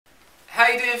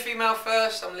you doing, female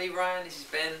first? I'm Lee Ryan, this is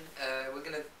Ben. We're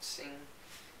going to sing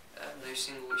a new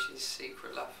single, which is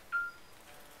Secret Love.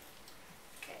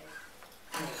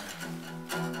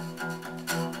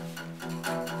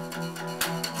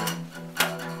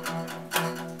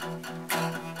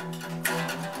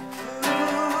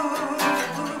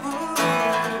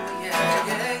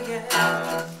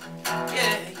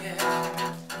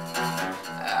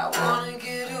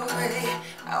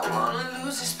 I wanna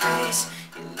lose this place.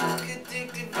 You look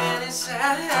addictive and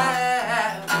inside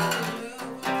I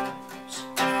lose,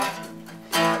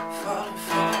 falling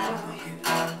for you.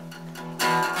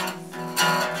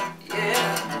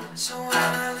 Yeah, so when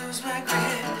I lose my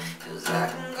grip, feels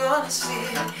like I'm gonna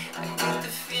slip. I get the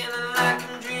feeling like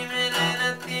I'm dreaming, and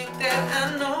I think that I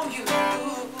know you.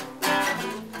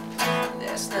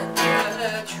 That's not the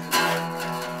truth.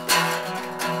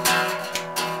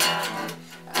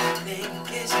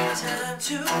 It's time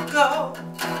to go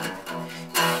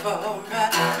before I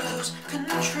lose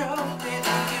control with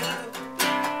you.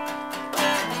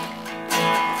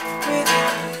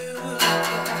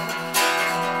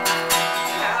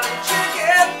 How did you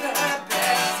get the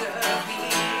best of me?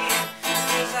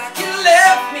 Feels like you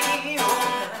left me on.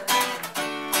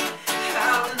 I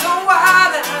don't know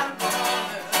what I'm gonna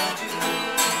do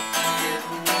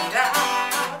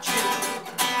without you.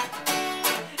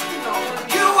 Knowing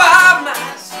you are my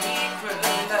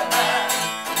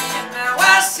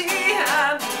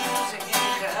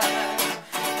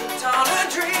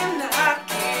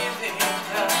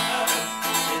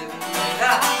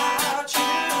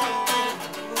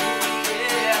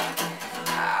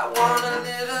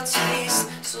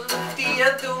so look the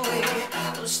other way.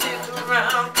 Don't stick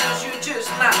around, cause you just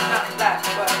not like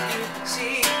what you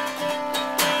see.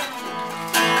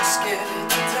 I'm scared of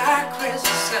the dark, where's the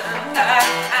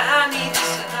sunlight? I need the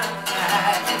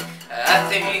sunlight. I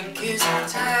think it's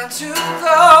time to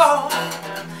go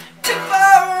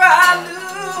before I lose